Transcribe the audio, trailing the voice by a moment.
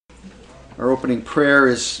Our opening prayer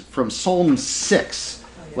is from Psalm 6.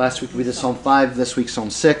 Last week we did Psalm 5, this week Psalm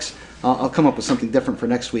 6. I'll come up with something different for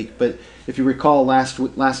next week, but if you recall last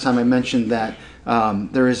time I mentioned that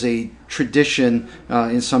there is a tradition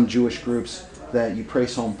in some Jewish groups that you pray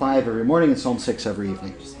Psalm 5 every morning and Psalm 6 every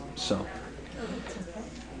evening. So,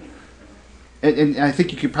 and I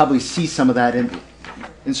think you could probably see some of that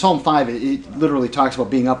in Psalm 5. It literally talks about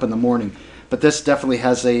being up in the morning. But this definitely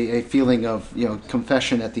has a feeling of,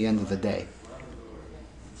 confession at the end of the day.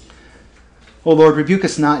 O Lord, rebuke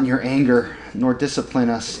us not in your anger, nor discipline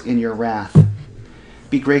us in your wrath.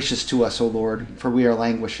 Be gracious to us, O Lord, for we are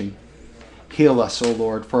languishing. Heal us, O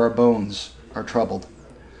Lord, for our bones are troubled.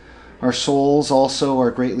 Our souls also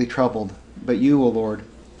are greatly troubled. But you, O Lord,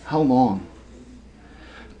 how long?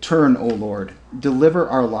 Turn, O Lord, deliver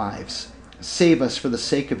our lives. Save us for the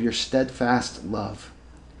sake of your steadfast love.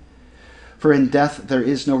 For in death there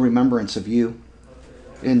is no remembrance of you.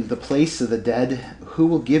 In the place of the dead, who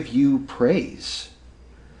will give you praise?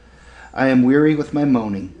 I am weary with my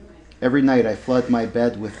moaning. Every night I flood my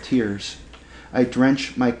bed with tears. I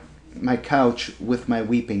drench my couch with my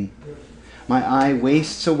weeping. My eye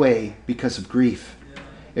wastes away because of grief.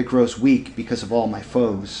 It grows weak because of all my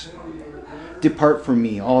foes. Depart from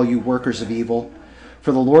me, all you workers of evil,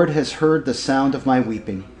 for the Lord has heard the sound of my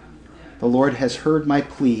weeping. The Lord has heard my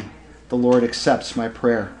plea. The Lord accepts my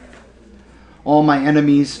prayer. All my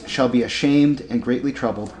enemies shall be ashamed and greatly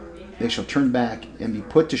troubled. They shall turn back and be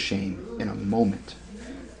put to shame in a moment.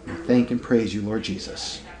 We thank and praise you, Lord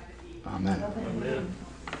Jesus. Amen. Amen.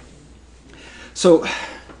 So,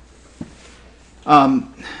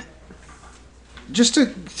 just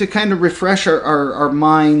to kind of refresh our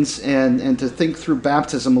minds and to think through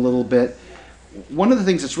baptism a little bit, one of the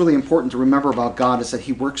things that's really important to remember about God is that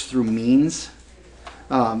he works through means.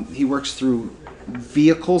 He works through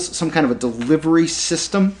vehicles, some kind of a delivery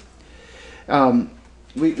system.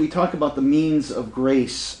 We talk about the means of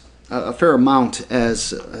grace a fair amount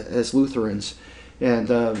as Lutherans,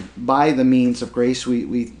 and by the means of grace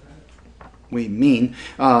we mean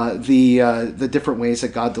the different ways that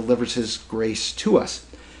God delivers His grace to us.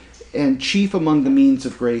 And chief among the means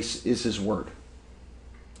of grace is His Word.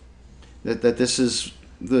 That this is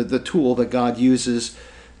the tool that God uses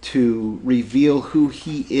to reveal who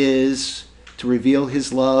He is, to reveal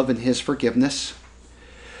His love and His forgiveness.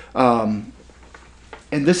 And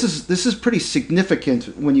this is pretty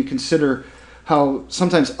significant when you consider how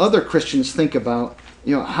sometimes other Christians think about,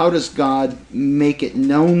 how does God make it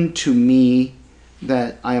known to me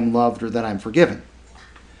that I am loved or that I'm forgiven?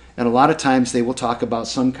 And a lot of times they will talk about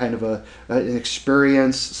some kind of an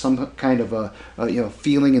experience, some kind of a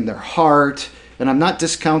feeling in their heart. And I'm not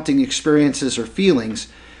discounting experiences or feelings,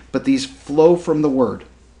 but these flow from the Word.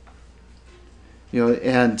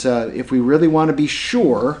 And if we really want to be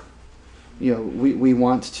sure, we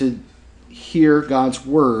want to hear God's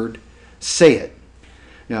Word say it.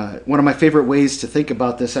 One of my favorite ways to think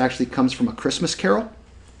about this actually comes from A Christmas Carol.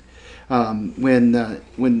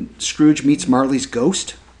 When Scrooge meets Marley's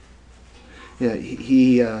ghost,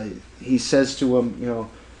 he says to him,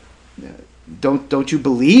 don't you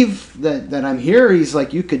believe that I'm here? He's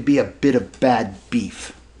like, you could be a bit of bad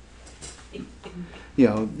beef.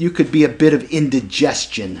 You could be a bit of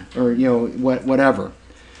indigestion or, whatever.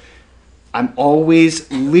 I'm always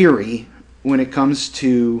leery when it comes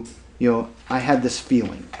to, I had this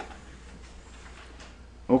feeling.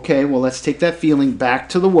 Okay, well, let's take that feeling back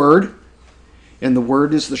to the Word. And the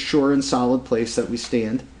Word is the sure and solid place that we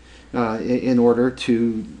stand in order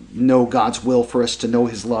to know God's will for us, to know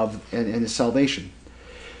His love and His salvation.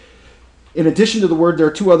 In addition to the Word, there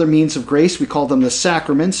are two other means of grace. We call them the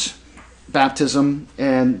sacraments, baptism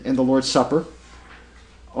and the Lord's Supper.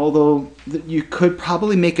 Although you could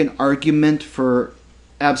probably make an argument for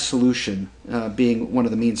absolution being one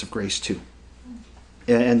of the means of grace too.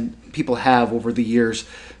 And people have over the years,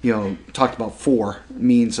 talked about 4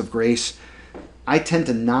 means of grace. I tend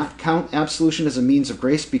to not count absolution as a means of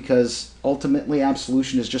grace because ultimately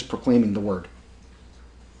absolution is just proclaiming the Word.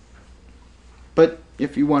 But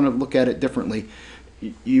if you want to look at it differently,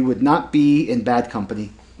 you would not be in bad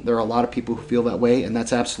company. There are a lot of people who feel that way, and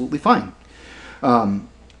that's absolutely fine.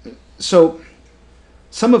 So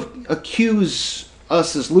some accuse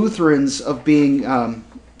us as Lutherans of being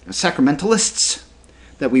sacramentalists,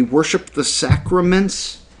 that we worship the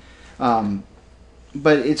sacraments.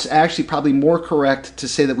 But it's actually probably more correct to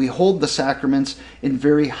say that we hold the sacraments in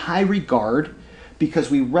very high regard because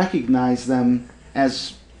we recognize them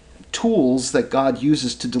as tools that God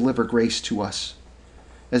uses to deliver grace to us,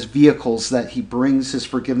 as vehicles that He brings His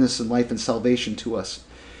forgiveness and life and salvation to us.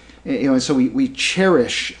 And so we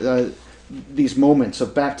cherish these moments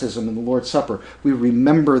of baptism and the Lord's Supper, we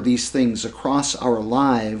remember these things across our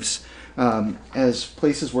lives as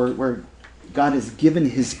places where God has given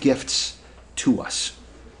his gifts to us.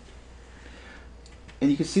 And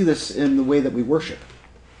you can see this in the way that we worship.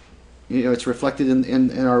 It's reflected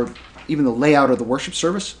in our, even the layout of the worship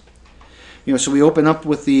service. So we open up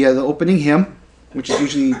with the opening hymn, which is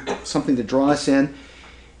usually something to draw us in.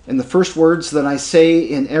 And the first words that I say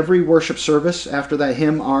in every worship service after that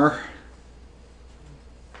hymn are,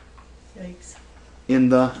 Yikes. in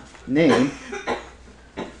the name.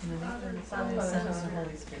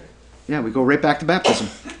 Yeah, we go right back to baptism.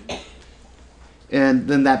 And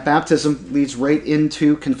then that baptism leads right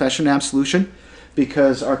into confession and absolution,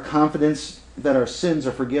 because our confidence that our sins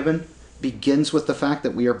are forgiven begins with the fact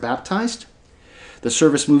that we are baptized. The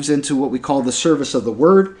service moves into what we call the service of the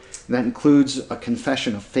word. And that includes a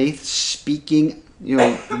confession of faith, speaking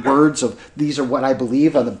words of these are what I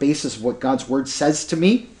believe on the basis of what God's word says to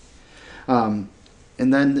me. And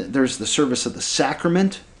then there's the service of the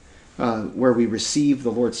sacrament, where we receive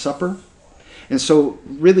the Lord's Supper. And so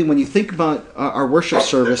really when you think about our worship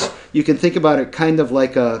service, you can think about it kind of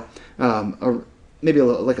like maybe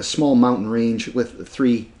like a small mountain range with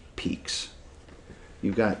 3 peaks.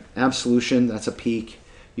 You've got absolution, that's a peak.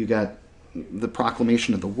 You've got the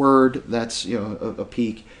proclamation of the word, that's a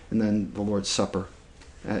peak. And then the Lord's Supper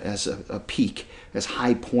as a peak, as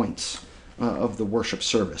high points of the worship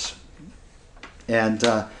service. And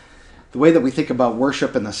the way that we think about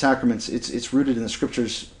worship and the sacraments, it's rooted in the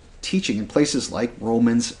Scriptures teaching in places like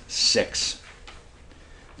Romans 6,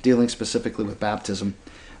 dealing specifically with baptism.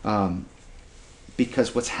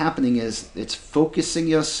 Because what's happening is it's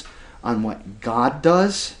focusing us on what God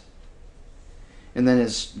does, and then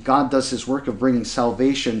as God does his work of bringing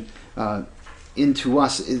salvation into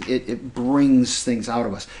us, it brings things out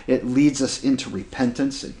of us. It leads us into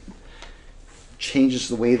repentance. It changes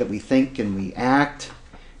the way that we think and we act.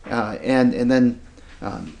 And then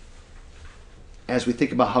as we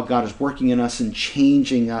think about how God is working in us and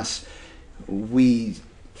changing us, we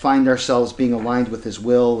find ourselves being aligned with his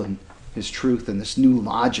will and his truth and this new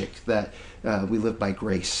logic that we live by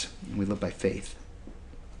grace and we live by faith.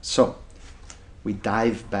 So we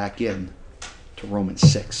dive back in to Romans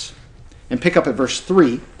 6 and pick up at verse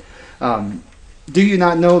 3. Do you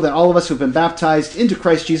not know that all of us who have been baptized into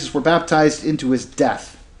Christ Jesus were baptized into his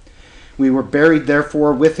death? We were buried,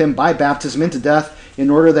 therefore, with him by baptism into death, in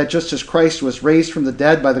order that just as Christ was raised from the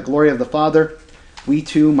dead by the glory of the Father, we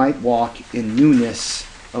too might walk in newness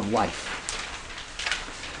of life.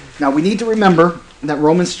 Now, we need to remember that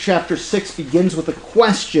Romans chapter 6 begins with a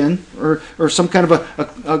question, or some kind of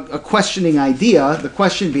a questioning idea. The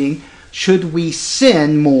question being, should we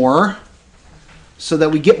sin more so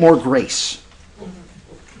that we get more grace?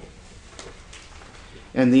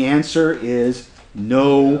 And the answer is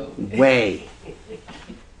no way.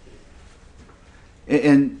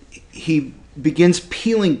 And he begins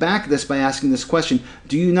peeling back this by asking this question: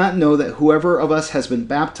 do you not know that whoever of us has been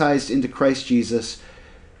baptized into Christ Jesus,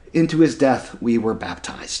 into his death we were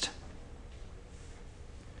baptized?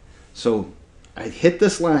 So I hit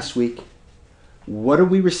this last week. What do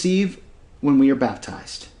we receive when we are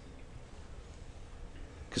baptized?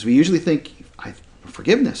 Because we usually think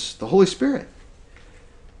forgiveness, the Holy Spirit.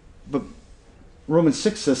 But Romans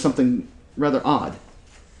 6 says something rather odd.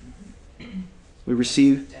 We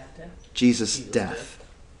receive Jesus' death.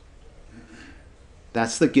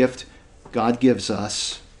 That's the gift God gives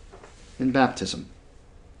us in baptism.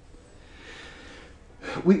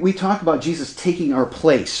 We talk about Jesus taking our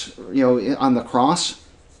place, on the cross.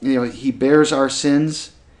 He bears our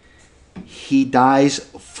sins. He dies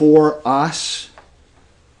for us.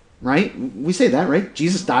 Right? We say that, right?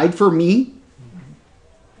 Jesus died for me.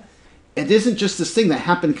 It isn't just this thing that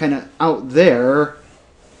happened kind of out there.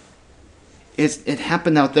 It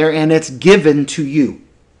happened out there, and it's given to you.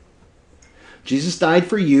 Jesus died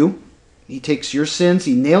for you. He takes your sins.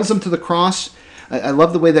 He nails them to the cross. I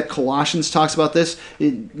love the way that Colossians talks about this.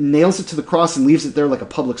 It nails it to the cross and leaves it there like a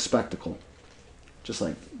public spectacle. Just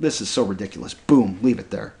like, this is so ridiculous. Boom, leave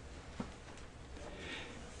it there.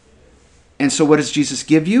 And so what does Jesus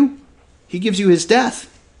give you? He gives you his death.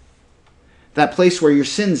 That place where your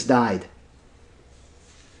sins died.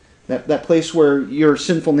 That place where your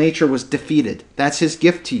sinful nature was defeated. That's his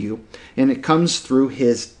gift to you. And it comes through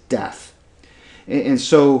his death. And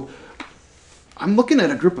so I'm looking at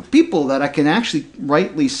a group of people that I can actually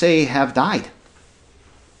rightly say have died.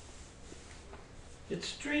 It's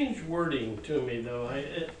strange wording to me, though.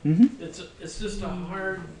 It's just a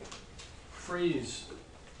hard phrase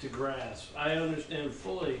to grasp. I understand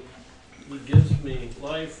fully he gives me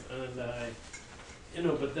life, and I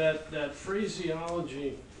but that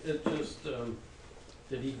phraseology, it just,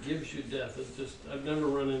 that he gives you death, it's just, I've never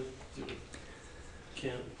run into it.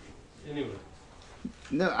 Can't, anyway.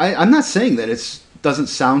 No, I'm not saying that it doesn't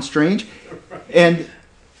sound strange. And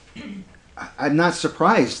I'm not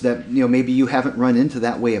surprised that, maybe you haven't run into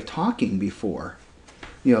that way of talking before.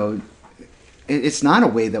 It's not a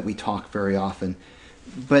way that we talk very often.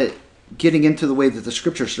 But getting into the way that the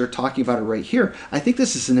scriptures are talking about it right here, I think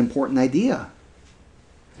this is an important idea.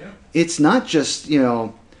 Yeah. It's not just,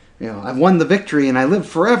 I've won the victory and I live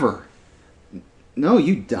forever. No,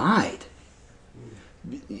 you died.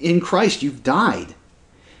 In Christ, you've died.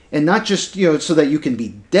 And not just, so that you can be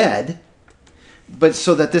dead, but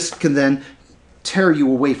so that this can then tear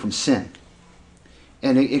you away from sin.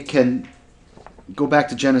 And it can go back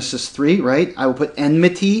to Genesis 3, right? I will put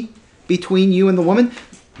enmity between you and the woman.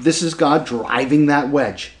 This is God driving that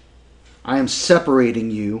wedge. I am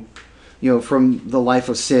separating you, from the life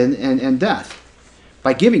of sin and death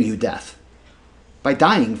by giving you death, by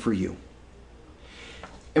dying for you.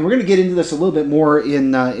 And we're going to get into this a little bit more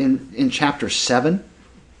in chapter 7,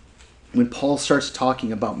 when Paul starts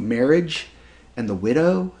talking about marriage and the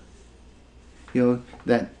widow.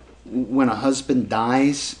 That when a husband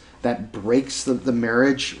dies, that breaks the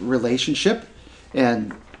marriage relationship,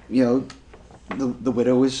 and the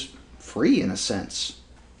widow is free in a sense.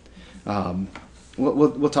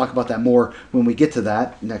 We'll talk about that more when we get to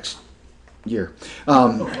that next year.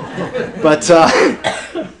 But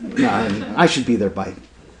I should be there by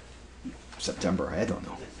September. I don't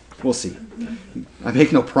know. We'll see. I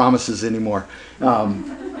make no promises anymore.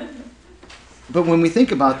 But when we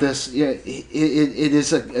think about this,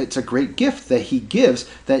 it's a great gift that he gives,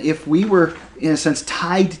 that if we were, in a sense,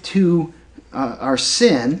 tied to our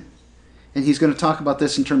sin, and he's going to talk about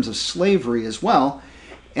this in terms of slavery as well,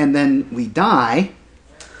 and then we die,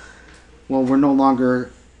 well, we're no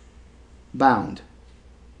longer bound.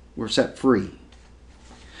 We're set free.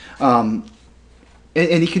 And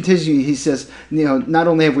he continues, he says, not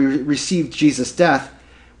only have we received Jesus' death,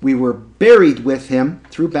 we were buried with him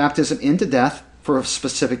through baptism into death for a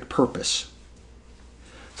specific purpose.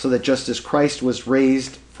 So that just as Christ was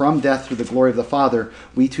raised from death through the glory of the Father,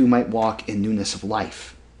 we too might walk in newness of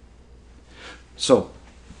life. So,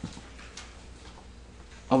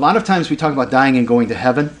 a lot of times we talk about dying and going to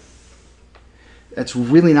heaven. That's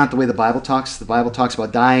really not the way the Bible talks. The Bible talks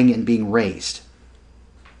about dying and being raised.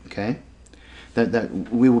 Okay? That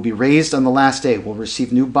we will be raised on the last day. We'll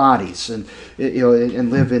receive new bodies and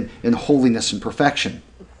live in holiness and perfection.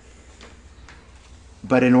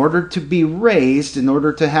 But in order to be raised, in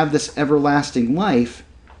order to have this everlasting life,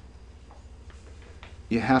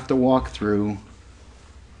 you have to walk through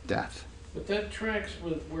death. But that tracks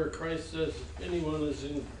with where Christ says, if anyone is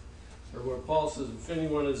in, or where Paul says, if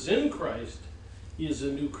anyone is in Christ, he is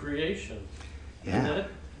a new creation. Yeah.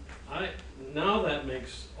 And now that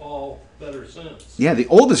makes all better sense. Yeah, the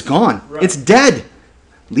old is gone. Right. It's dead.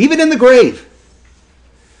 Leave it in the grave.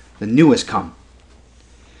 The new has come.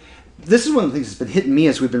 This is one of the things that's been hitting me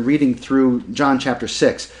as we've been reading through John chapter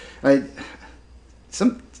 6.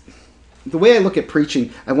 The way I look at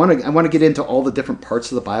preaching, I want to get into all the different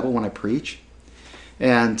parts of the Bible when I preach.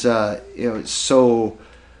 And so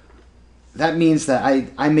that means that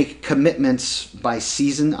I make commitments by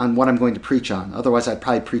season on what I'm going to preach on. Otherwise, I'd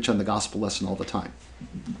probably preach on the gospel lesson all the time.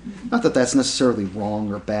 Not that that's necessarily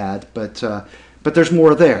wrong or bad, but there's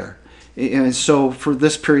more there. And so for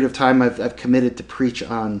this period of time, I've committed to preach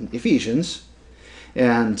on Ephesians.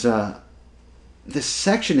 And this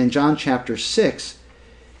section in John chapter 6,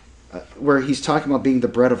 where he's talking about being the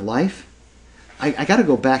bread of life, I got to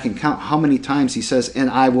go back and count how many times he says, and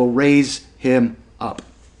I will raise him up.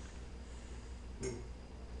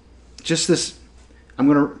 Just this,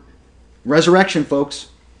 resurrection, folks.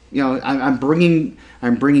 I'm bringing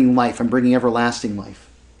life. I'm bringing everlasting life.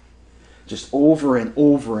 Just over and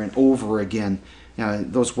over and over again,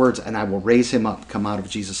 those words, and I will raise him up, come out of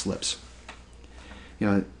Jesus' lips.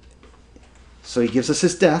 So he gives us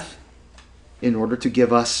his death in order to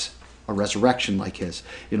give us a resurrection like his,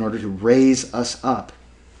 in order to raise us up.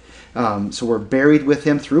 So we're buried with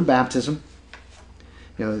him through baptism,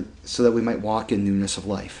 so that we might walk in newness of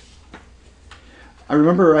life. I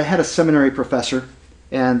remember I had a seminary professor,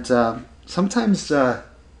 and sometimes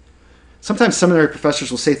seminary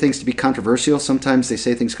professors will say things to be controversial. Sometimes they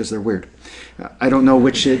say things because they're weird. I don't know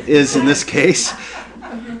which it is in this case.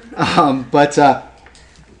 But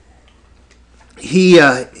he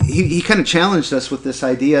kind of challenged us with this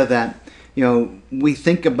idea that, we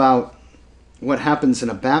think about what happens in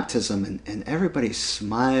a baptism and everybody's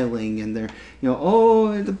smiling and they're,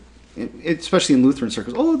 especially in Lutheran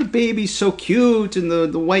circles, oh, the baby's so cute, and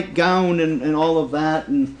the white gown and all of that,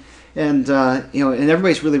 and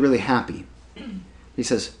everybody's really, really happy. He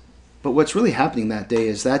says, but what's really happening that day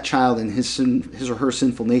is that child and his or her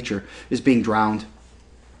sinful nature is being drowned.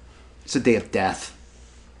 It's a day of death.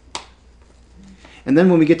 And then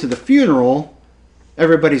when we get to the funeral,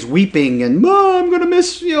 everybody's weeping and, oh, I'm going to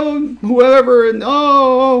miss, whoever, and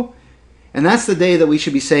oh. And that's the day that we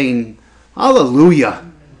should be saying, hallelujah.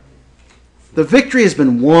 The victory has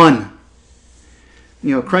been won.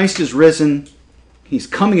 Christ is risen. He's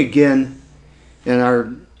coming again.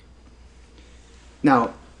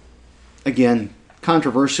 Now, again,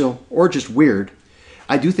 controversial or just weird,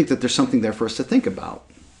 I do think that there's something there for us to think about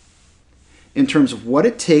in terms of what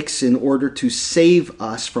it takes in order to save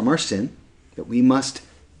us from our sin, that we must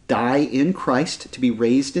die in Christ to be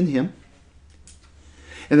raised in Him,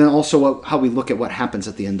 and then also how we look at what happens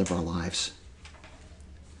at the end of our lives.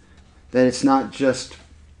 That it's not just,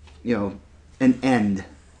 an end,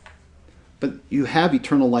 but you have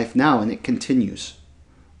eternal life now, and it continues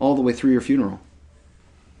all the way through your funeral.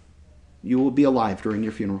 You will be alive during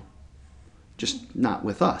your funeral, just not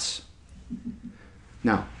with us.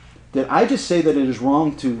 Now, did I just say that it is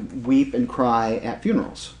wrong to weep and cry at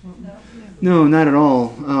funerals? No, not at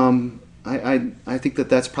all. I think that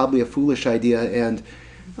that's probably a foolish idea, and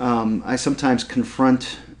I sometimes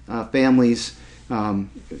confront families,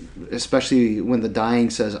 especially when the dying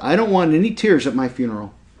says, I don't want any tears at my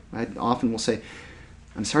funeral. I often will say,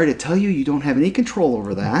 I'm sorry to tell you, you don't have any control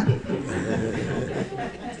over that.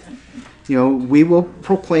 We will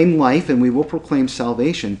proclaim life and we will proclaim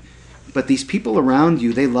salvation, but these people around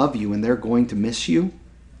you, they love you and they're going to miss you.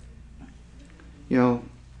 Not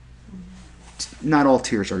all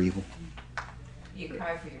tears are evil. You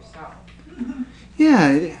cry for yourself.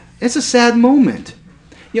 Yeah, it's a sad moment.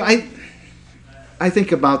 I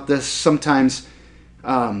think about this sometimes.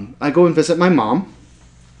 I go and visit my mom.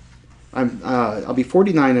 I'll be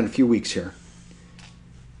 49 in a few weeks here.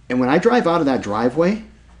 And when I drive out of that driveway,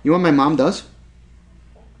 you know what my mom does?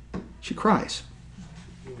 She cries.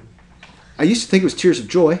 I used to think it was tears of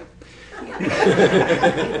joy.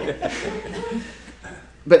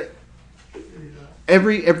 But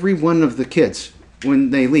every one of the kids, when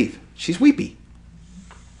they leave, she's weepy.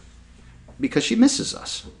 Because she misses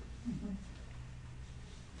us.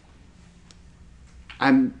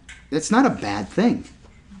 It's not a bad thing.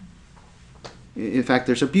 In fact,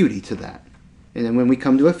 there's a beauty to that. And then when we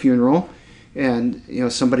come to a funeral and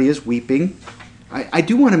somebody is weeping, I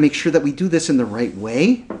do want to make sure that we do this in the right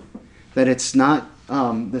way, that it's not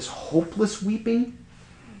this hopeless weeping,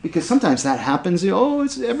 because sometimes that happens.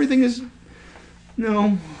 Everything is,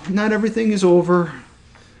 no, not everything is over.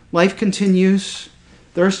 Life continues.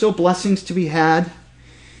 There are still blessings to be had,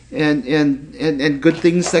 and good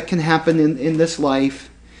things that can happen in this life,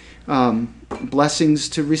 blessings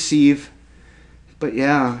to receive. But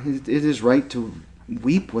yeah, it is right to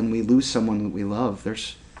weep when we lose someone that we love.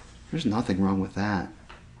 There's nothing wrong with that.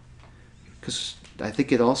 Because I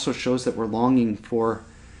think it also shows that we're longing for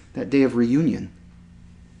that day of reunion.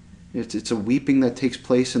 It's a weeping that takes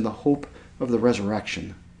place in the hope of the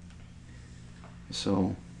resurrection.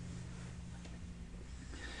 So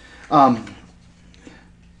what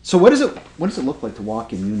does it look like to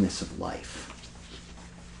walk in newness of life?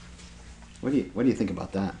 What do you think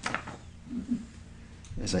about that?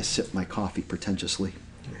 As I sip my coffee pretentiously.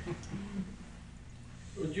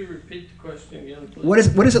 Would you repeat the question again, please?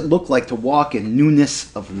 What does it look like to walk in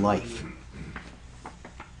newness of life?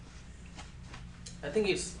 I think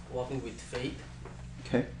it's walking with faith.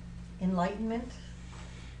 Okay. Enlightenment.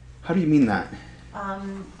 How do you mean that?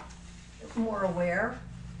 More aware.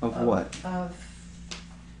 Of what? Of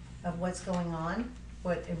what's going on,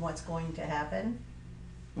 what's going to happen.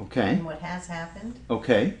 Okay. And what has happened.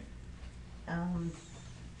 Okay. I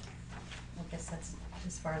guess that's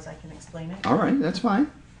as far as I can explain it. All right, that's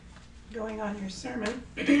fine. Going on your sermon,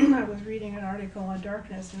 I was reading an article on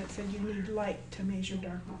darkness, and it said you need light to measure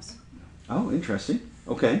darkness. Oh, interesting.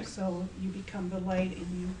 Okay. So you become the light and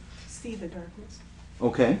you see the darkness.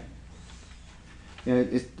 Okay. Yeah,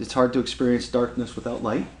 it's hard to experience darkness without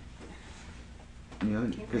light.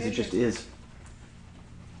 Because it just is.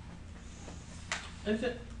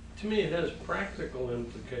 To me, it has practical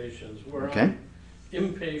implications. Where Okay. I'm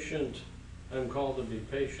impatient, I'm called to be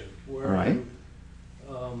patient. Where All right.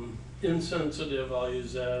 I'm insensitive, I'll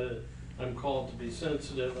use that. I'm called to be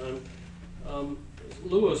sensitive.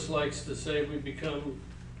 Lewis likes to say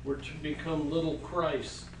we're to become little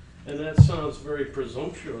Christ, and that sounds very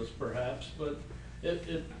presumptuous, perhaps, but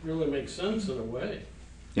it really makes sense in a way.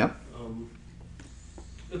 Yep.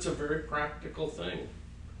 It's a very practical thing.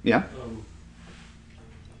 Yeah.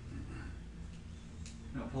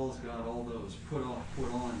 Now, Paul's got all those put on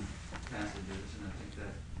passages, and I think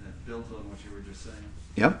that builds on what you were just saying.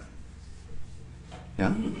 Yep.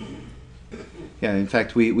 Yeah. Yeah. In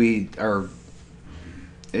fact, we our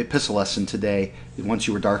epistle lesson today. Once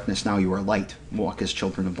you were darkness, now you are light. Walk as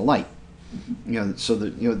children of the light. So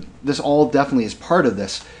that this all definitely is part of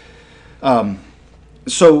this.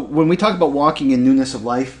 So when we talk about walking in newness of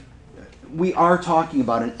life, we are talking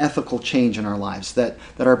about an ethical change in our lives, that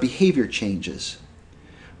our behavior changes.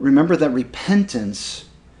 Remember that repentance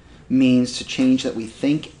means to change that we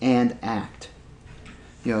think and act.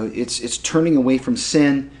 It's turning away from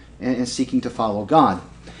sin and seeking to follow God.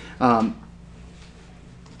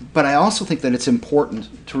 But I also think that it's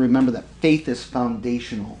important to remember that faith is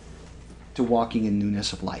foundational to walking in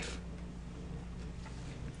newness of life.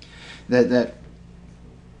 That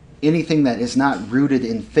anything that is not rooted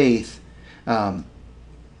in faith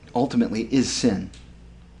ultimately is sin.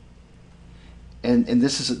 And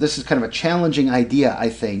this is kind of a challenging idea, I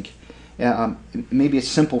think. Maybe it's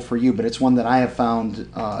simple for you, but it's one that I have found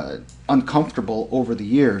uncomfortable over the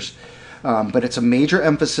years. But it's a major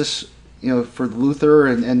emphasis, for Luther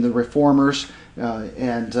and the Reformers,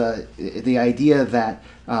 and the idea that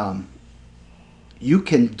you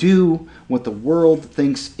can do what the world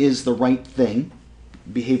thinks is the right thing,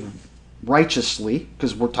 behave righteously,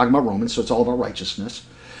 because we're talking about Romans, so it's all about righteousness.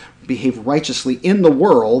 Behave righteously in the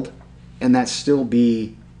world, and that still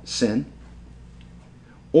be sin.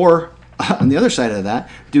 Or, on the other side of that,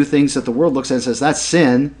 do things that the world looks at and says, that's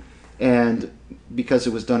sin, and because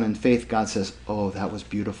it was done in faith, God says, oh, that was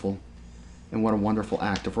beautiful, and what a wonderful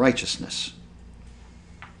act of righteousness.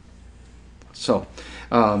 So,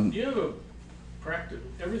 Do you have a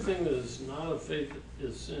everything that is not of faith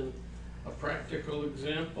is sin, a practical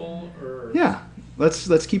example, or? yeah,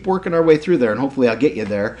 let's keep working our way through there, and hopefully I'll get you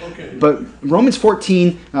there. Okay. But Romans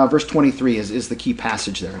 14, verse 23 is the key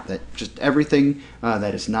passage there, that just everything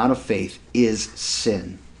that is not of faith is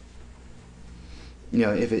sin.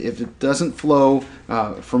 If it doesn't flow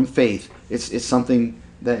from faith, it's something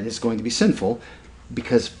that is going to be sinful,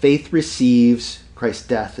 because faith receives Christ's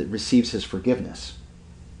death, it receives his forgiveness.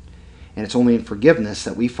 And it's only in forgiveness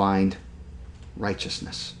that we find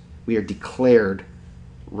righteousness. We are declared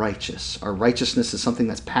righteous. Our righteousness is something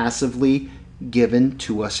that's passively given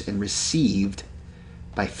to us and received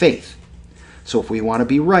by faith. So if we want to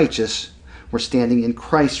be righteous, we're standing in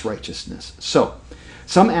Christ's righteousness. So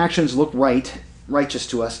some actions look righteous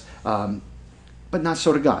to us, but not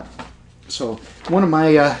so to God. So one of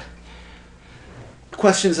my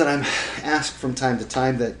questions that I'm asked from time to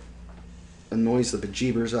time that annoys the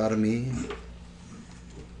bejeebers out of me: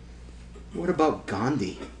 what about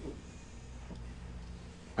Gandhi?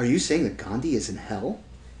 Are you saying that Gandhi is in hell?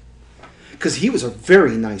 Because he was a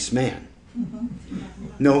very nice man.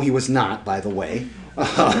 No, he was not, by the way.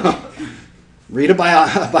 Read a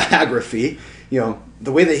biography.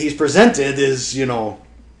 The way that he's presented is,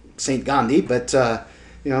 Saint Gandhi, but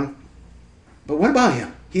what about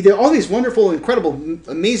him? He did all these wonderful, incredible,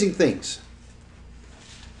 amazing things.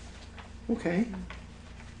 Okay.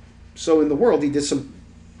 So in the world, he did some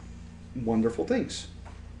wonderful things.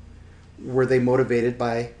 Were they motivated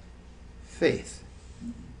by faith?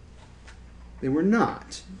 They were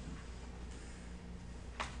not.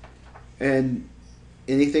 And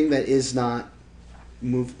anything that is not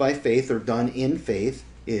moved by faith or done in faith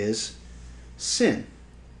is sin.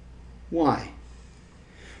 Why?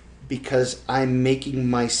 Because I'm making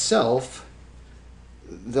myself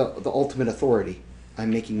the ultimate authority.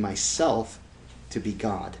 I'm making myself to be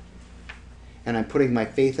God. And I'm putting my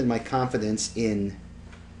faith and my confidence in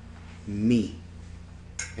me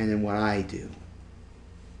and in what I do.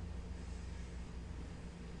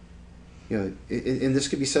 And this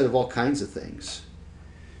could be said of all kinds of things.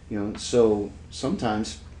 So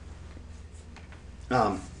sometimes,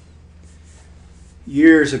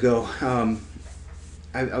 years ago,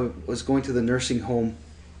 I was going to the nursing home.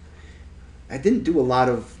 I didn't do a lot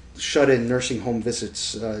of shut-in nursing home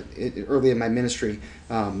visits early in my ministry.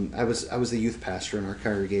 I was the youth pastor in our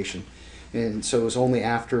congregation, and so it was only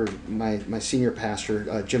after my senior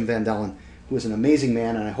pastor, Jim Van Dellen, who was an amazing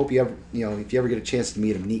man, and I hope if you ever get a chance to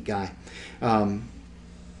meet him, neat guy.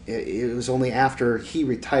 It was only after he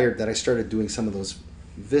retired that I started doing some of those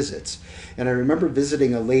visits, and I remember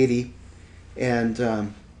visiting a lady,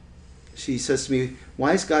 and she says to me,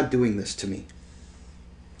 "Why is God doing this to me?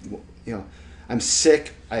 I'm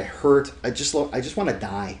sick. I hurt. I just want to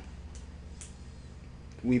die.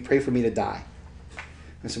 Will you pray for me to die?"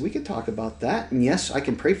 I said, "We could talk about that. And yes, I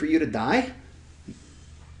can pray for you to die."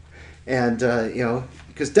 And,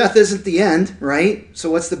 because death isn't the end, right?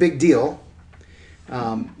 So what's the big deal?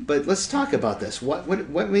 But let's talk about this. What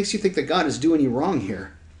makes you think that God is doing you wrong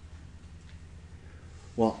here?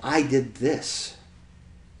 Well, I did this.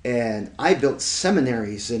 And I built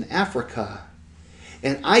seminaries in Africa.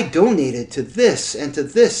 And I donated to this and to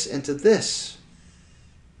this and to this.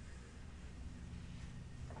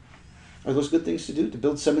 Are those good things to do? To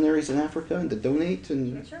build seminaries in Africa and to donate?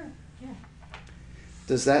 And Sure, yeah.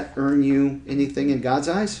 does that earn you anything in God's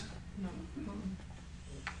eyes? No.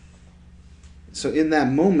 So in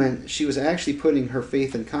that moment, she was actually putting her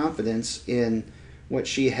faith and confidence in what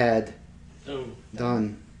she had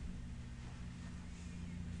done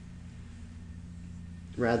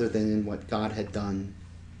rather than in what God had done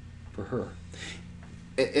for her.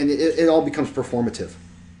 And it all becomes performative.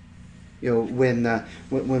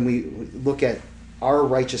 When we look at our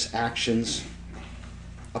righteous actions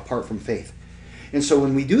apart from faith. And so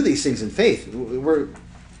when we do these things in faith, we're,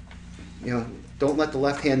 don't let the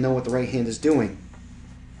left hand know what the right hand is doing.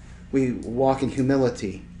 We walk in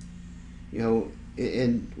humility,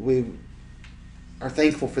 and we are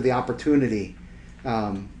thankful for the opportunity.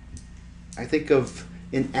 I think of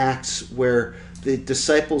in Acts where the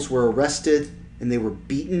disciples were arrested and they were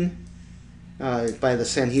beaten by the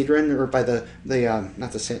Sanhedrin, or by the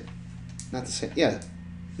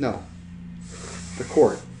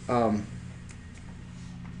court.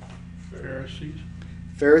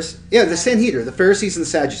 The Sanhedrin, the Pharisees and the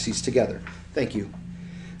Sadducees together. Thank you.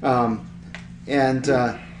 And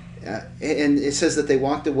it says that they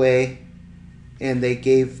walked away and they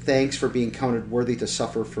gave thanks for being counted worthy to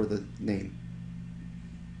suffer for the name.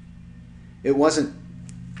 It wasn't,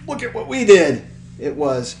 look at what we did. It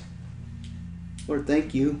was, Lord,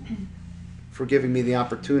 thank you for giving me the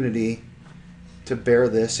opportunity to bear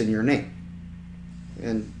this in your name,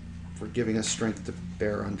 and for giving us strength to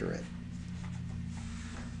bear under it.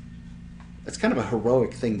 That's kind of a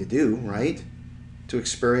heroic thing to do, right? To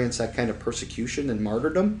experience that kind of persecution and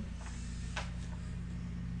martyrdom.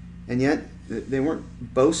 And yet, they weren't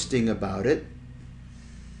boasting about it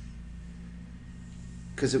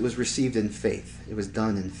because it was received in faith. It was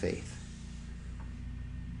done in faith.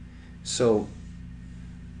 So,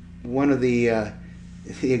 one of the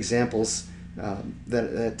examples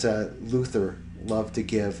that Luther loved to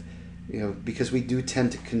give, because we do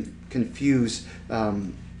tend to confuse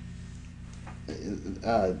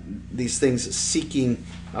these things, seeking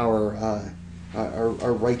our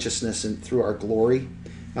righteousness and through our glory.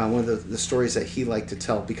 One of the stories that he liked to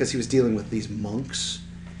tell, because he was dealing with these monks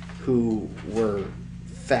who were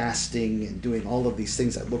fasting and doing all of these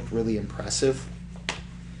things that looked really impressive.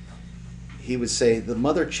 He would say, the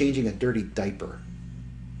mother changing a dirty diaper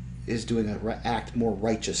is doing an act more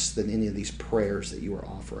righteous than any of these prayers that you are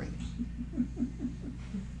offering.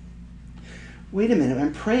 Wait a minute,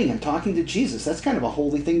 I'm praying, I'm talking to Jesus. That's kind of a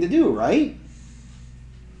holy thing to do, right?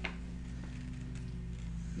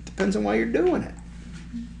 It depends on why you're doing it.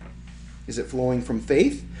 Is it flowing from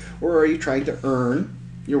faith, or are you trying to earn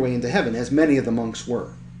your way into heaven, as many of the monks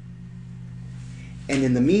were? And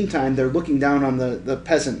in the meantime, they're looking down on the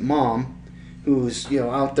peasant mom who's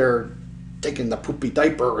out there taking the poopy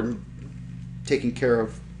diaper and taking care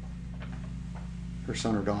of her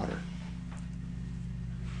son or daughter.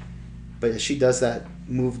 But she does that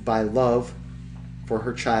moved by love for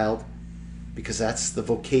her child, because that's the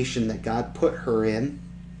vocation that God put her in.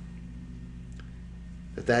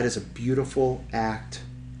 That is a beautiful act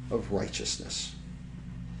of righteousness.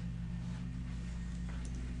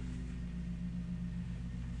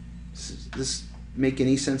 Does this make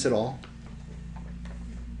any sense at all?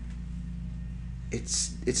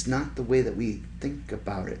 It's not the way that we think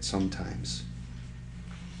about it sometimes.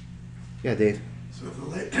 Yeah, Dave. So if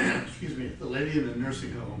the lady in the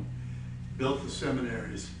nursing home built the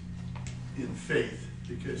seminaries in faith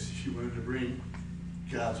because she wanted to bring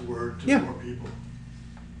God's word to more people,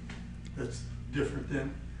 that's different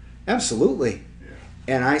then? Absolutely.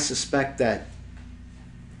 Yeah. And I suspect that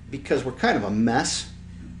because we're kind of a mess,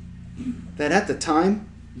 that at the time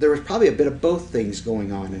there was probably a bit of both things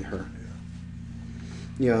going on in her.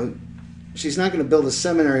 She's not going to build a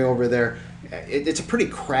seminary over there. It's a pretty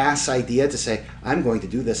crass idea to say, I'm going to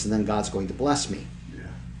do this and then God's going to bless me.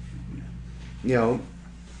 Yeah.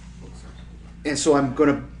 And so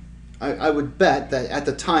I would bet that at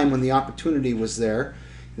the time when the opportunity was there,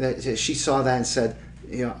 that she saw that and said,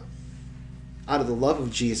 out of the love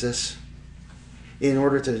of Jesus, in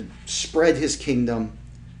order to spread his kingdom,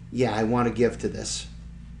 I want to give to this.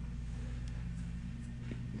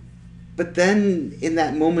 But then in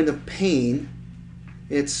that moment of pain,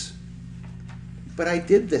 but I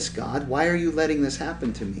did this, God. Why are you letting this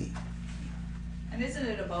happen to me? And isn't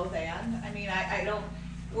it a both and? I mean, I don't,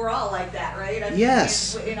 we're all like that, right? I mean,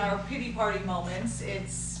 Yes. In our pity party moments, it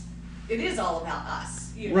is all about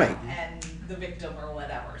us, you know, Right. and the victim or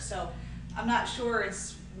whatever. So I'm not sure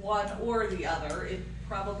it's one or the other. It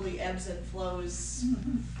probably ebbs and flows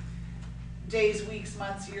days, weeks,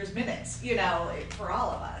 months, years, minutes, you know, for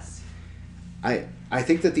all of us. I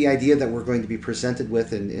think that the idea that we're going to be presented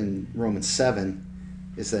with in Romans 7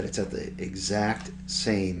 is that it's at the exact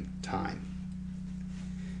same time.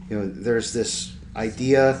 You know, there's this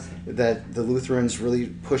idea that the Lutherans really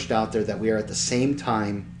pushed out there that we are at the same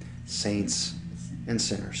time saints and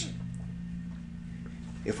sinners.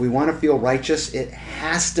 If we want to feel righteous, it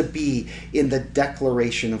has to be in the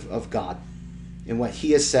declaration of God, in what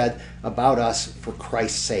He has said about us for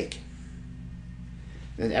Christ's sake.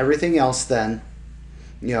 And everything else then,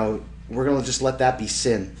 you know, we're going to just let that be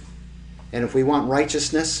sin. And if we want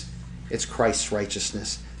righteousness, it's Christ's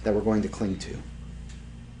righteousness that we're going to cling to.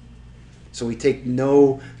 So we put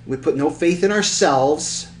no faith in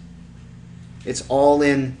ourselves. It's all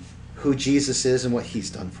in who Jesus is and what He's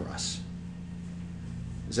done for us.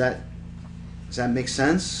 Does that make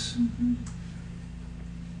sense? Mm-hmm.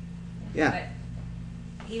 Yeah.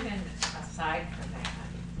 But even aside from that,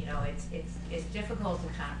 you know, it's difficult to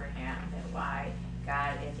comprehend that why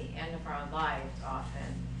God at the end of our lives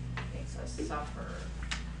often makes us suffer.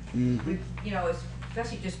 Mm-hmm. You know,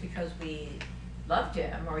 especially just because we loved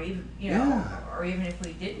Him, or even, you know, Yeah. or even if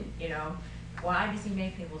we didn't, you know, why does He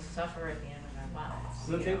make people suffer at the end of their lives?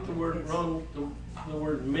 I You think know, the word it's- wrong, the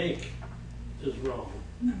word make is wrong.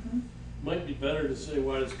 Might be better to say,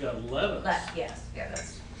 why does God let us? Yes, yeah,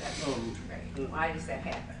 that's right. Why does that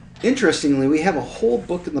happen? Interestingly, we have a whole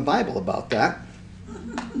book in the Bible about that.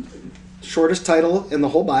 Shortest title in the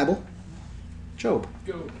whole Bible, Job.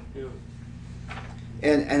 Go, yeah.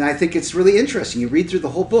 And I think it's really interesting. You read through the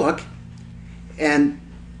whole book, and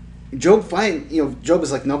Job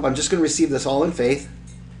is like, nope, I'm just going to receive this all in faith.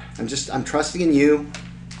 I'm trusting in you.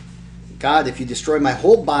 God, if you destroy my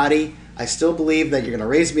whole body, I still believe that you're going to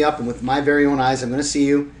raise me up, and with my very own eyes, I'm going to see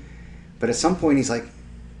you. But at some point, he's like,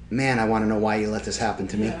 man, I want to know why you let this happen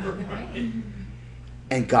to me.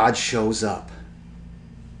 And God shows up.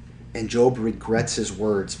 And Job regrets his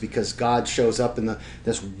words because God shows up in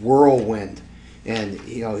this whirlwind. And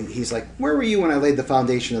you know, he's like, where were you when I laid the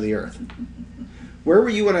foundation of the earth? Where were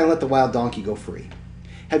you when I let the wild donkey go free?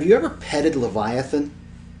 Have you ever petted Leviathan?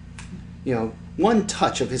 You know, one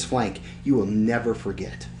touch of his flank, you will never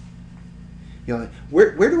forget. You know,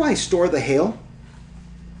 where do I store the hail?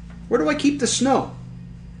 Where do I keep the snow?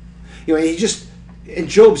 You know, and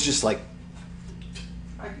Job's just like,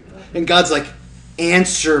 and God's like,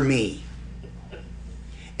 answer me.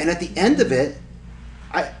 And at the end of it,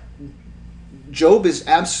 Job is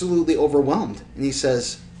absolutely overwhelmed. And he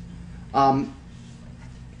says, I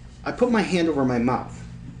put my hand over my mouth,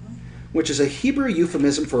 which is a Hebrew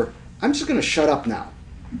euphemism for, I'm just going to shut up now.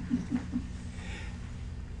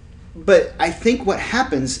 But I think what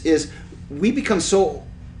happens is we become so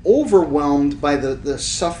overwhelmed by the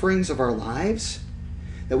sufferings of our lives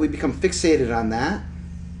that we become fixated on that,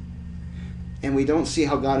 and we don't see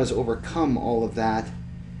how God has overcome all of that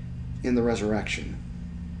in the resurrection.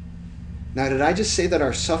 Now, did I just say that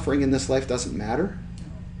our suffering in this life doesn't matter?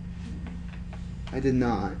 I did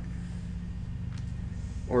not.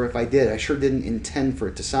 Or if I did, I sure didn't intend for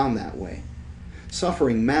it to sound that way.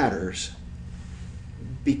 Suffering matters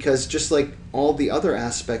because just like all the other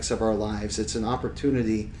aspects of our lives, it's an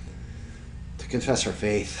opportunity to confess our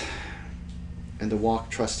faith and to walk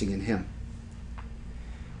trusting in Him.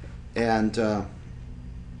 And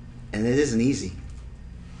it isn't easy,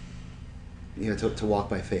 you know, to walk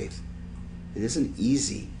by faith. It isn't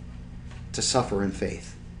easy to suffer in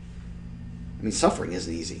faith. I mean, suffering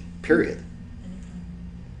isn't easy, period.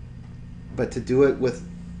 But to do it with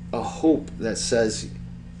a hope that says,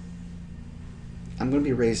 I'm going to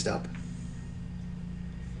be raised up.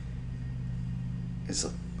 It's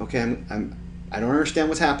like, okay, I don't understand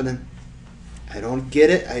what's happening. I don't get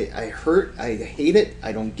it. I hurt. I hate it.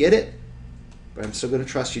 I don't get it. But I'm still going to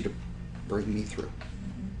trust you to bring me through.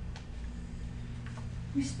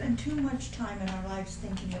 We spend too much time in our lives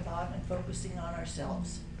thinking about and focusing on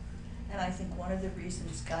ourselves. And I think one of the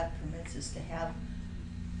reasons God permits us to have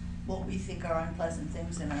what we think are unpleasant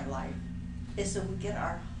things in our life is so we get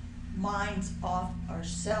our minds off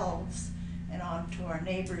ourselves and onto our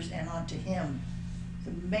neighbors and onto Him.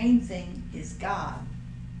 The main thing is God,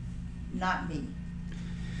 not me.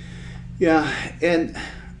 Yeah, and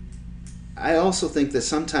I also think that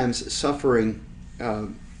sometimes suffering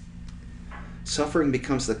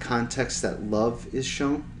becomes the context that love is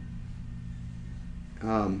shown.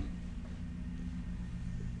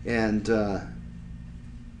 And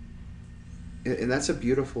that's a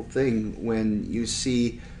beautiful thing when you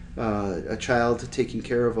see a child taking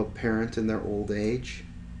care of a parent in their old age.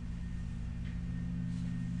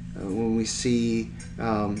 When we see,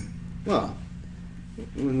 when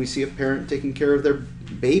we see a parent taking care of their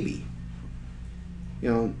baby.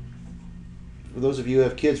 For those of you who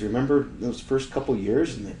have kids, remember those first couple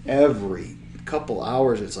years, and every couple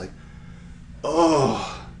hours it's like,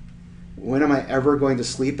 oh, when am I ever going to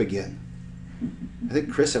sleep again? I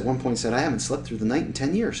think Chris at one point said, I haven't slept through the night in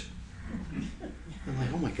 10 years. I'm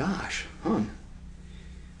like, oh my gosh, hon.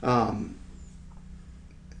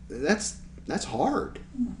 That's hard.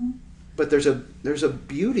 Mm-hmm. But there's a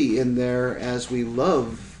beauty in there as we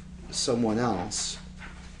love someone else.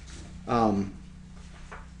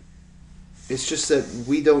 It's just that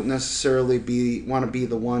we don't necessarily want to be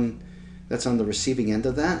the one that's on the receiving end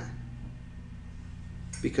of that,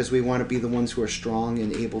 because we want to be the ones who are strong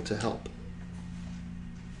and able to help.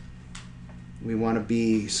 We want to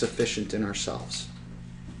be sufficient in ourselves.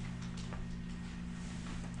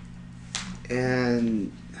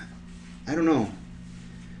 And I don't know.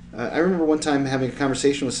 I remember one time having a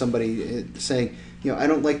conversation with somebody saying, I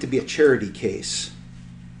don't like to be a charity case.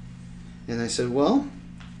 And I said, well,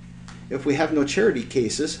 if we have no charity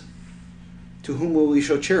cases, to whom will we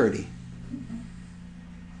show charity?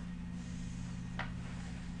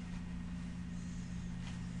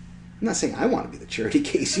 I'm not saying I want to be the charity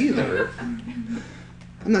case either. I'm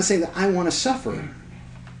not saying that I want to suffer.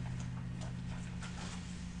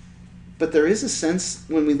 But there is a sense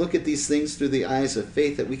when we look at these things through the eyes of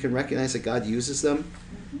faith that we can recognize that God uses them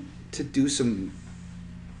to do some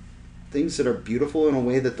things that are beautiful in a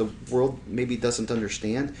way that the world maybe doesn't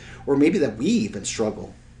understand, or maybe that we even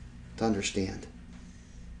struggle to understand.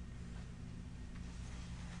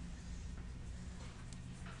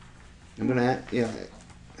 I'm going to,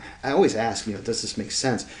 I always ask, does this make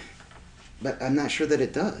sense? But I'm not sure that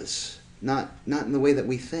it does. Not in the way that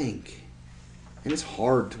we think. And it's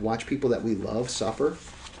hard to watch people that we love suffer.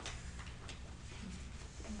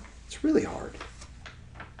 It's really hard.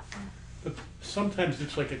 But sometimes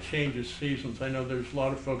it's like a change of seasons. I know there's a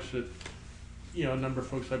lot of folks that, a number of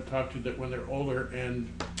folks I've talked to that when they're older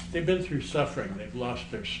and they've been through suffering. They've lost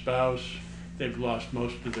their spouse. They've lost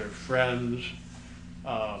most of their friends.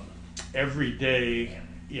 Every day,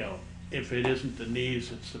 if it isn't the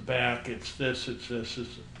knees, it's the back, it's this.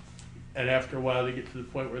 And after a while they get to the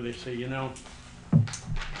point where they say,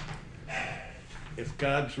 if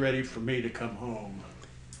God's ready for me to come home,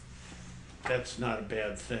 that's not a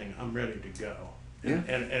bad thing. I'm ready to go. Yeah.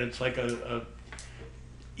 And it's like a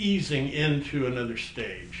easing into another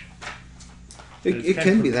stage. It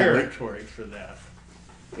can be that way. Preparatory for that.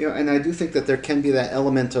 And I do think that there can be that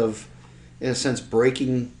element of, in a sense,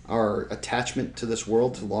 breaking our attachment to this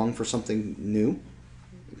world to long for something new,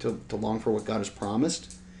 to long for what God has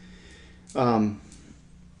promised.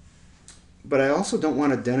 But I also don't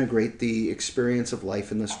want to denigrate the experience of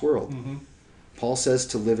life in this world. Mm-hmm. Paul says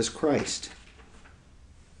to live as Christ.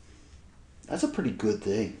 That's a pretty good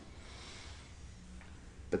thing.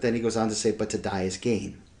 But then he goes on to say, but to die is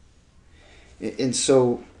gain. And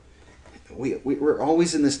so we're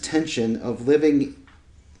always in this tension of living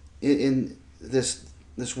in this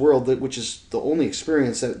world which is the only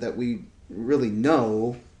experience that we really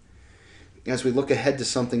know, as we look ahead to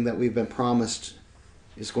something that we've been promised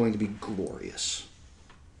is going to be glorious.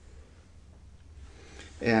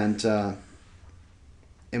 And I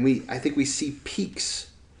think we see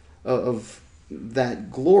peaks of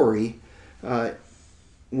that glory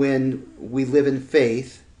when we live in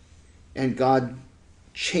faith and God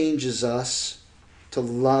changes us to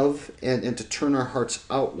love and to turn our hearts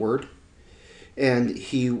outward, and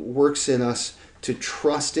He works in us to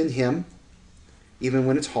trust in Him even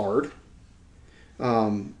when it's hard,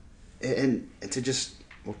 and to just,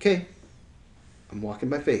 okay, I'm walking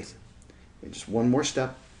by faith, and just one more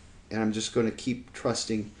step, and I'm just going to keep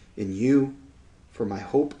trusting in You for my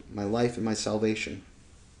hope, my life, and my salvation.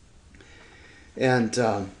 And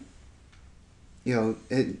the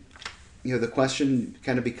question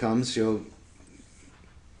kind of becomes,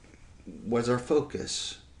 what's our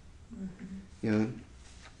focus? Mm-hmm.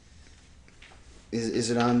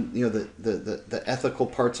 Is it on the ethical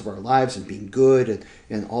parts of our lives and being good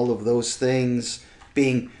and all of those things,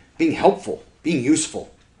 being helpful, being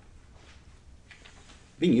useful.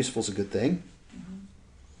 Being useful is a good thing. Mm-hmm.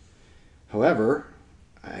 However,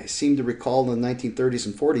 I seem to recall in the 1930s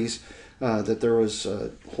and 40s that there was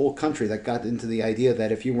a whole country that got into the idea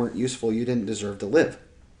that if you weren't useful, you didn't deserve to live.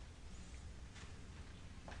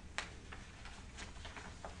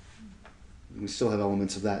 We still have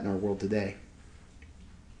elements of that in our world today.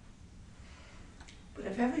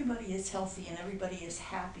 everybody is healthy and everybody is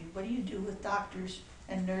happy, what do you do with doctors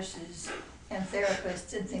and nurses and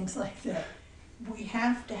therapists and things like that? We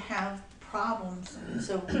have to have problems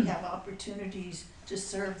so we have opportunities to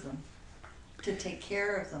serve them, to take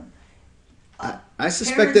care of them. I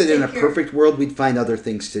suspect that in a Parents take care- perfect world, we'd find other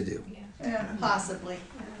things to do. Possibly.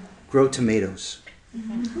 Grow tomatoes.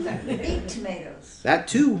 Eat tomatoes. That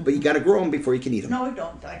too, but you got to grow them before you can eat them. No, I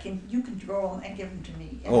don't. You can grow them and give them to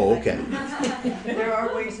me. And Oh, then okay. There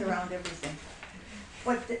are ways around everything.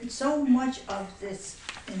 But so much of this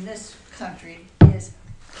in this country is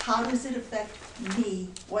how does it affect me?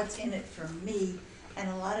 What's in it for me? And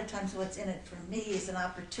a lot of times what's in it for me is an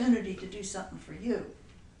opportunity to do something for you.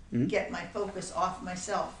 Mhm. Get my focus off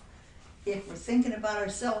myself. If we're thinking about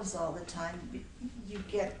ourselves all the time, you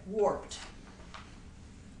get warped.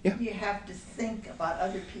 Yeah. You have to think about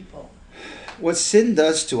other people. What sin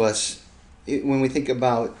does to us, when we think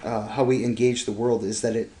about how we engage the world, is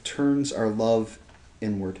that it turns our love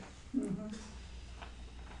inward. Mm-hmm.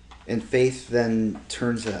 And faith then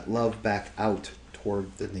turns that love back out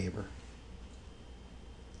toward the neighbor.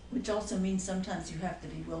 Which also means sometimes you have to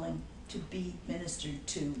be willing to be ministered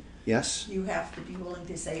to. Yes? You have to be willing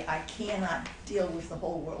to say, I cannot deal with the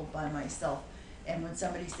whole world by myself. And when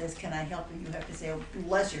somebody says, can I help you? You have to say, oh,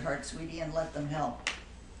 bless your heart, sweetie, and let them help.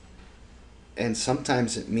 And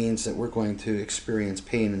sometimes it means that we're going to experience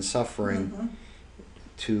pain and suffering Mhm.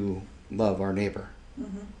 to love our neighbor.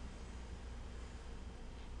 Mhm.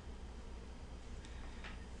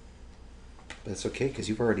 But it's okay because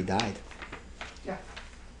you've already died. Yeah.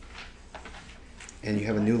 And you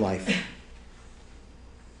have a new life.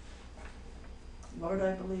 Lord,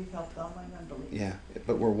 I believe, help thou mine unbelief. Yeah.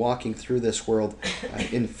 But we're walking through this world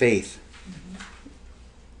in faith. Mhm.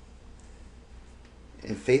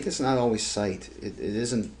 And faith is not always sight. It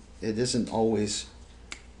isn't always,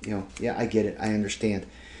 yeah, I get it. I understand.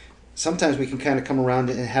 Sometimes we can kind of come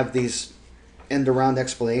around and have these end around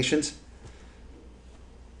explanations.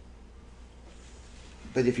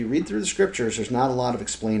 But if you read through the scriptures, there's not a lot of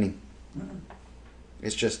explaining. Mhm.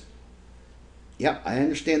 It's just, yep, I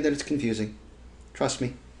understand that it's confusing. Trust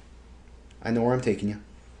me. I know where I'm taking you.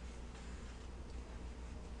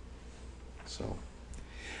 So,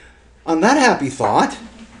 on that happy thought,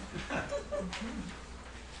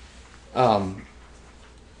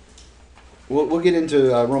 we'll get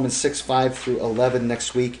into Romans 6, 5 through 11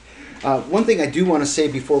 next week. One thing I do want to say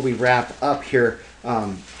before we wrap up here,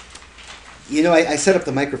 I set up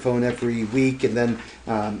the microphone every week, and then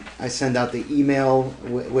I send out the email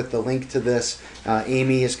with the link to this.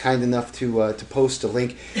 Amy is kind enough to post a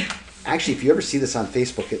link. Actually, if you ever see this on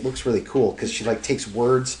Facebook, it looks really cool because she takes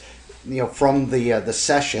words, from the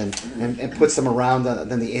session and puts them around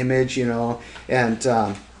then the image, and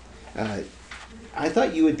I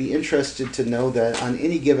thought you would be interested to know that on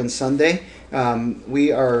any given Sunday,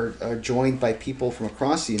 we are joined by people from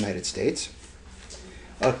across the United States.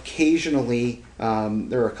 Occasionally,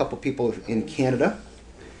 there are a couple people in Canada.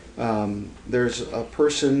 There's a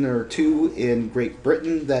person or two in Great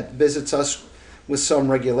Britain that visits us with some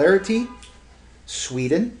regularity.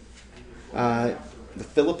 Sweden, the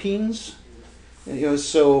Philippines.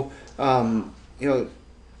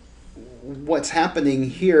 What's happening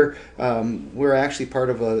here? We're actually part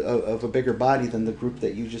of a bigger body than the group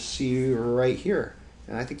that you just see right here,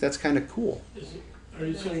 and I think that's kind of cool. Are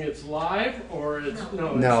you saying it's live or it's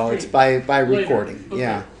No, it's streamed? by Later. recording. Okay.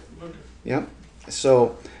 Yeah. Okay. Yep.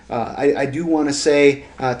 So I do want to say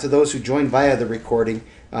to those who join via the recording,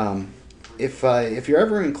 if you're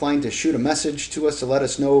ever inclined to shoot a message to us to let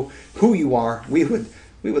us know who you are, we would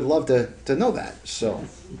love to know that. So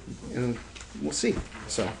we'll see.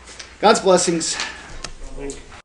 So God's blessings. Thank you.